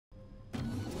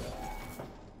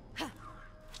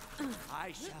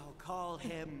I shall call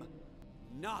him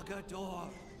Nagador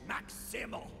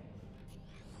Maximal.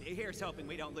 Here's hoping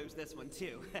we don't lose this one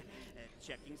too.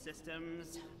 Checking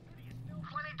systems.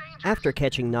 After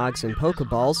catching Nogs and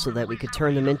Pokeballs so that we could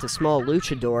turn them into small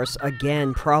luchadors,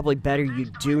 again, probably better you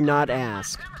do not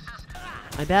ask.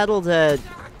 I battled a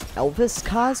Elvis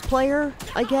cosplayer,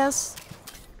 I guess,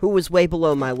 who was way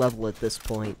below my level at this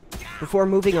point, before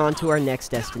moving on to our next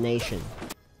destination.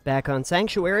 Back on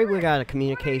Sanctuary, we got a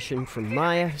communication from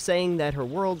Maya saying that her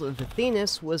world of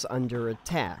Athenas was under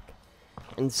attack.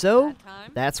 And so,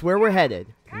 that's where we're headed.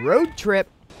 Road trip!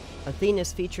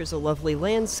 Athenas features a lovely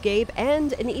landscape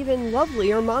and an even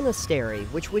lovelier monastery,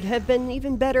 which would have been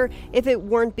even better if it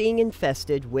weren't being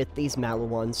infested with these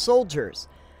Malawan soldiers.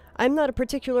 I'm not a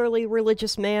particularly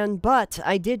religious man, but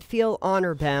I did feel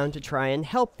honor-bound to try and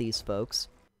help these folks.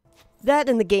 That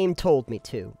and the game told me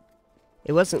to.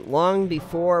 It wasn't long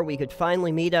before we could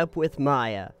finally meet up with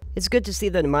Maya. It's good to see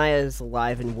that Maya is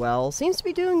alive and well, seems to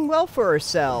be doing well for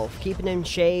herself, keeping in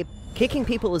shape. Kicking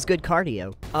people is good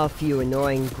cardio. A few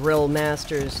annoying grill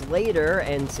masters later,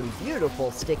 and some beautiful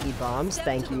sticky bombs,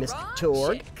 thank you Mr.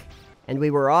 Torg. And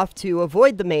we were off to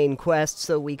avoid the main quest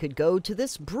so we could go to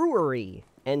this brewery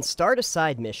and start a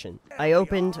side mission. I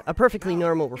opened a perfectly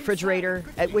normal refrigerator,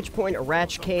 at which point a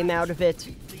ratch came out of it,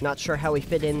 not sure how he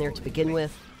fit in there to begin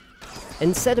with,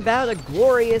 and set about a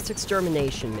glorious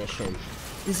extermination mission.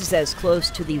 This is as close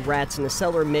to the Rats in the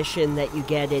Cellar mission that you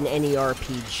get in any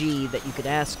RPG that you could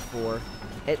ask for,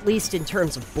 at least in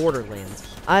terms of Borderlands.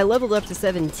 I leveled up to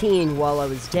 17 while I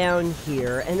was down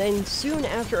here, and then soon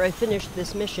after I finished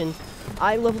this mission,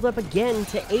 I leveled up again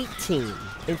to 18.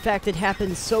 In fact, it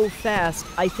happened so fast,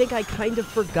 I think I kind of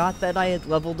forgot that I had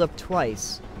leveled up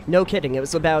twice. No kidding, it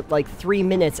was about like 3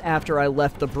 minutes after I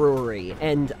left the brewery,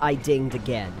 and I dinged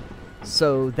again.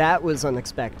 So that was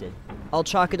unexpected. I'll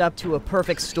chalk it up to a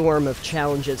perfect storm of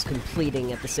challenges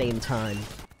completing at the same time.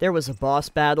 There was a boss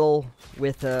battle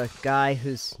with a guy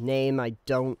whose name I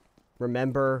don't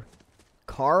remember.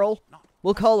 Carl?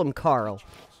 We'll call him Carl.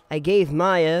 I gave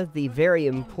Maya the very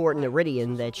important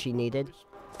Iridium that she needed.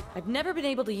 I've never been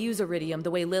able to use Iridium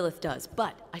the way Lilith does,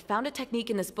 but I found a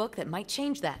technique in this book that might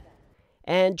change that.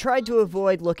 And tried to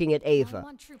avoid looking at Ava.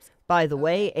 By the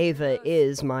way, Ava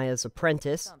is Maya's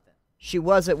apprentice. She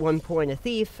was at one point a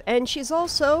thief, and she's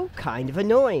also kind of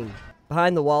annoying.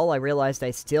 Behind the wall, I realized I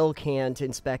still can't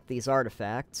inspect these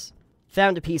artifacts.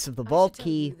 Found a piece of the vault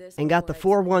key, and got the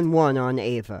 411 on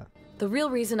Ava. The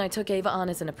real reason I took Ava on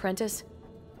as an apprentice?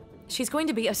 She's going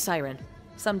to be a siren,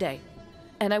 someday.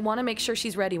 And I want to make sure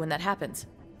she's ready when that happens.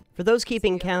 For those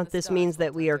keeping count, this means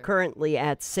that we are currently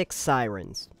at 6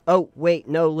 sirens. Oh, wait,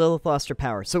 no, Lilith lost her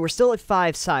power. So we're still at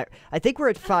 5 sirens. I think we're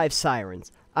at 5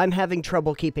 sirens. I'm having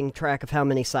trouble keeping track of how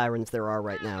many sirens there are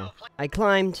right now. I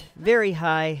climbed very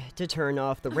high to turn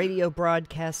off the radio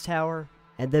broadcast tower,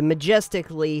 and then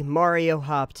majestically Mario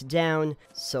hopped down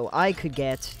so I could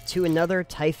get to another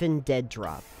Typhon dead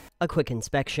drop. A quick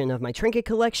inspection of my trinket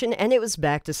collection, and it was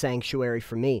back to Sanctuary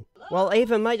for me. While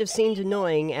Ava might have seemed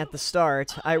annoying at the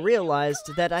start, I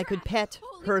realized that I could pet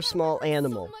her small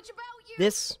animal.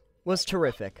 This was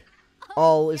terrific.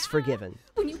 All is forgiven.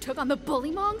 When you took on the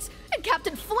Bullymongs, and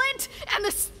Captain Flint, and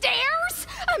the stairs!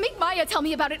 I make Maya tell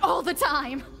me about it all the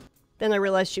time! Then I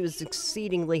realized she was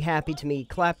exceedingly happy to meet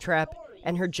Claptrap,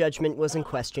 and her judgment was in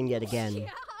question yet again.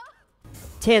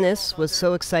 Athenas was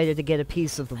so excited to get a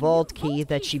piece of the vault key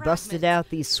that she busted out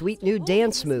these sweet new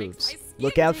dance moves.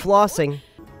 Look out, flossing.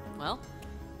 Well,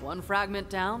 1 fragment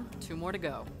down, 2 more to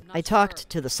go. I talked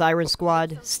to the Siren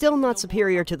Squad, still not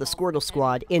superior to the Squirtle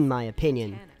Squad in my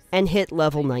opinion, and hit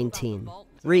level 19.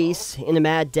 Rhys, in a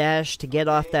mad dash to get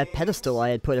off that pedestal I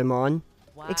had put him on,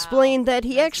 explained that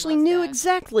he actually knew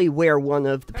exactly where one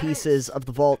of the pieces of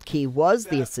the vault key was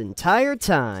this entire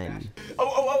time.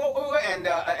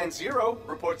 And Zero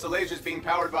reports the laser's being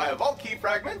powered by a vault key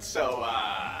fragment, so,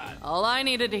 All I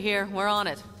needed to hear, we're on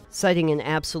it. Citing an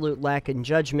absolute lack in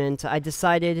judgment, I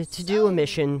decided to do a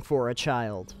mission for a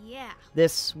child. Yeah.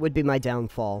 This would be my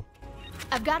downfall.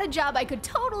 I've got a job I could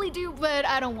totally do, but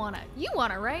I don't wanna. You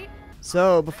wanna, right?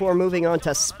 So, before moving on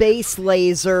to space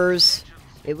lasers,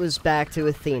 it was back to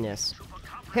Athenas.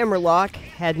 Hammerlock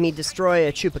had me destroy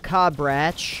a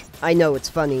chupacabratch. I know it's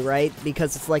funny, right?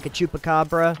 Because it's like a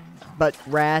chupacabra, but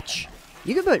ratch.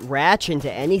 You can put ratch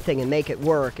into anything and make it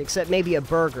work, except maybe a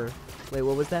burger. Wait,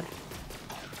 what was that?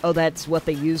 Oh, that's what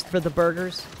they used for the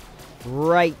burgers?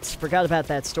 Right, forgot about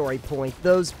that story point.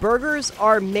 Those burgers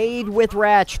are made with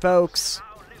ratch, folks.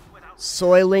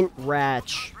 Soylent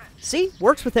ratch. See?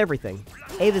 Works with everything.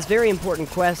 Ava's very important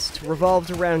quest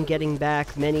revolved around getting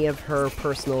back many of her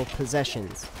personal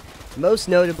possessions. Most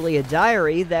notably a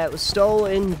diary that was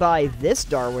stolen by this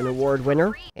Darwin Award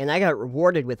winner, and I got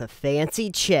rewarded with a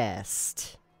fancy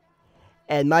chest.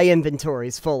 And my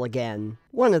inventory's full again.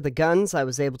 One of the guns I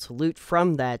was able to loot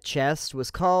from that chest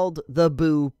was called the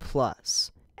Boo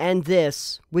Plus, and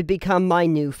this would become my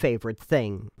new favorite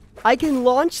thing. I can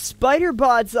launch spider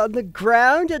bots on the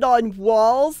ground and on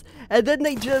walls, and then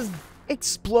they just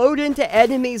explode into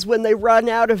enemies when they run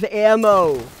out of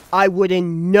ammo. I would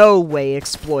in no way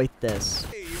exploit this.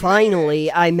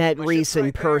 Finally, I met Rhys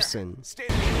in person.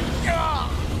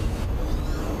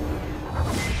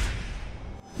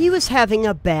 He was having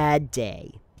a bad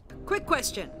day. Quick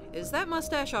question. Is that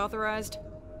mustache authorized?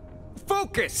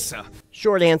 Focus!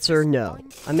 Short answer, no.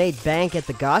 I made bank at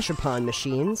the Gashapon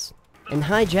machines, and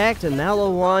hijacked a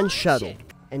Malawan shuttle.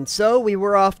 And so we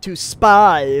were off to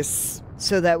Spice,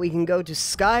 so that we can go to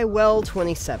Skywell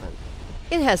 27.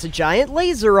 It has a giant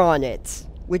laser on it,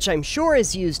 which I'm sure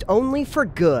is used only for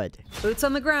good. Boots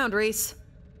on the ground, Rhys.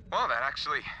 Well, that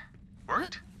actually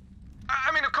worked.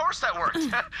 I mean, of course that worked.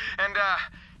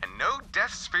 and no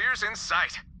death spheres in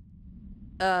sight.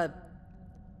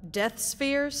 Death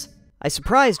spheres? I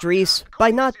surprised Rhys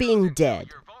by not being dead,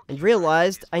 and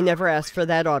realized I never asked for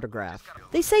that autograph.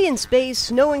 They say in space,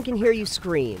 no one can hear you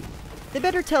scream. They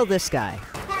better tell this guy.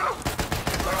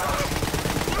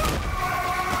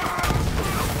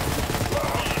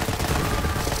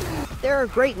 There are a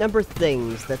great number of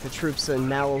things that the troops in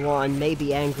Malawan may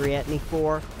be angry at me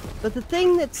for, but the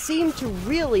thing that seemed to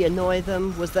really annoy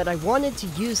them was that I wanted to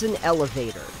use an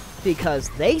elevator, because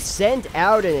they sent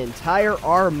out an entire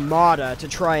armada to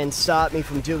try and stop me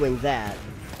from doing that.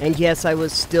 And yes, I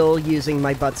was still using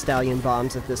my butt stallion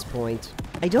bombs at this point.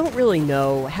 I don't really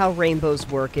know how rainbows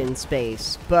work in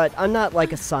space, but I'm not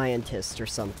like a scientist or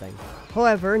something.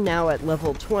 However, now at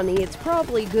level 20, it's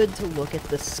probably good to look at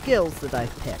the skills that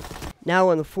I've picked. Now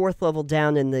on the 4th level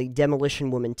down in the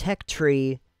Demolition Woman tech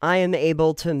tree, I am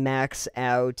able to max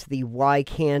out the why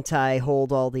can't I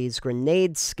hold all these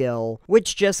grenades skill,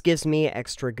 which just gives me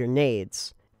extra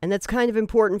grenades. And that's kind of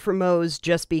important for Mose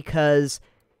just because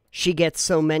she gets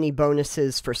so many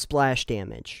bonuses for splash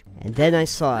damage. And then I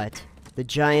saw it, the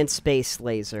giant space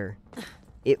laser.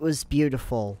 It was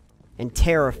beautiful and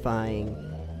terrifying.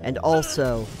 And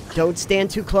also, don't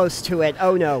stand too close to it,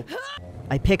 oh no.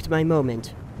 I picked my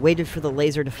moment, waited for the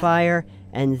laser to fire,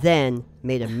 and then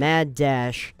made a mad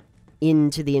dash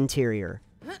into the interior.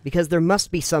 Because there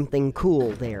must be something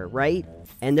cool there, right?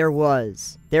 And there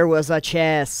was. There was a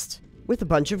chest with a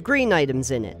bunch of green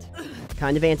items in it.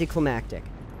 Kind of anticlimactic.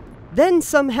 Then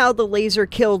somehow the laser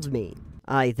killed me.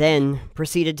 I then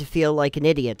proceeded to feel like an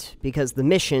idiot, because the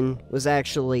mission was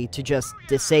actually to just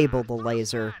disable the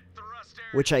laser,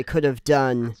 which I could have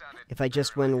done if I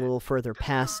just went a little further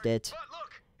past it.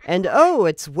 And oh,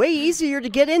 it's way easier to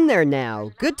get in there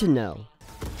now. Good to know.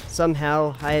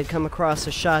 Somehow, I had come across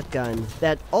a shotgun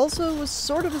that also was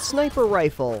sort of a sniper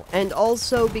rifle, and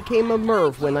also became a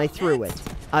MIRV when I threw it.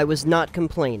 I was not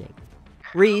complaining.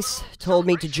 Rhys told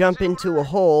me to jump into a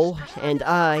hole, and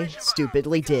I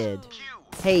stupidly did.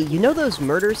 Hey, you know those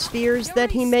murder spheres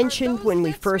that he mentioned when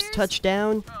we first touched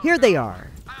down? Here they are.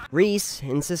 Rhys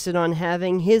insisted on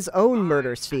having his own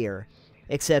murder sphere,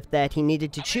 except that he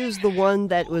needed to choose the one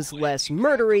that was less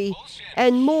murdery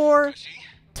and more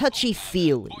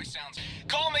touchy-feely.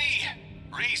 Call me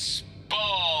Rhys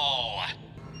Ball.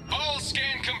 Ball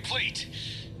scan complete.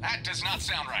 That does not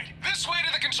sound right. This way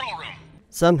to the control room.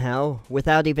 Somehow,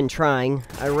 without even trying,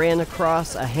 I ran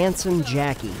across a handsome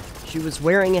Jackie. She was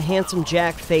wearing a Handsome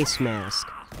Jack face mask,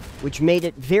 which made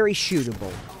it very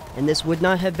shootable. And this would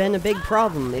not have been a big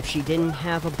problem if she didn't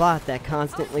have a bot that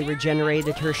constantly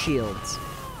regenerated her shields.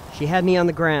 She had me on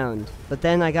the ground, but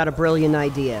then I got a brilliant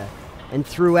idea, and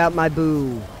threw out my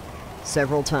boo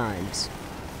several times.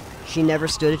 She never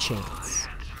stood a chance.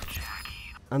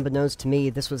 Unbeknownst to me,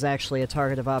 this was actually a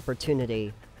target of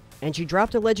opportunity, and she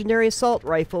dropped a legendary assault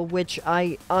rifle, which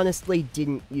I honestly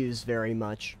didn't use very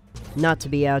much. Not to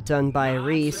be outdone by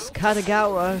Rhys,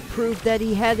 Katagawa proved that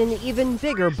he had an even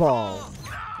bigger ball.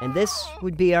 And this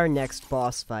would be our next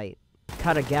boss fight.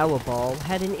 Katagawa Ball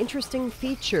had an interesting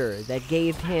feature that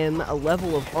gave him a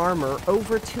level of armor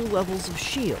over 2 levels of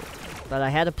shield. But I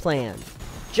had a plan.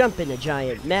 Jump in a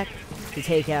giant mech to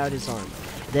take out his armor.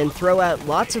 Then throw out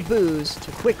lots of boos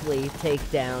to quickly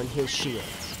take down his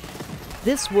shields.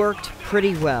 This worked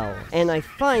pretty well, and I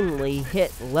finally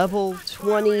hit level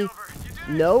 20...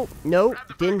 Nope,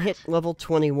 didn't hit level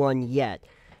 21 yet.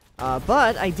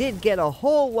 But I did get a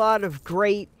whole lot of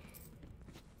great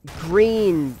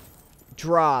green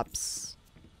drops.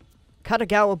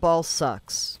 Katagawa Ball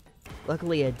sucks.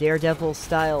 Luckily, a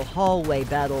Daredevil-style hallway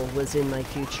battle was in my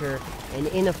future, and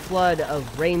in a flood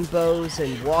of rainbows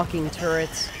and walking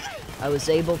turrets, I was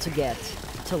able to get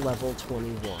to level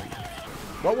 21.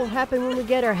 What will happen when we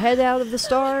get our head out of the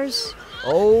stars?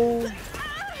 Oh,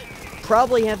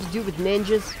 probably have to do with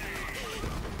ninjas.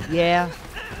 Yeah,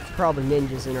 probably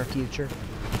ninjas in our future.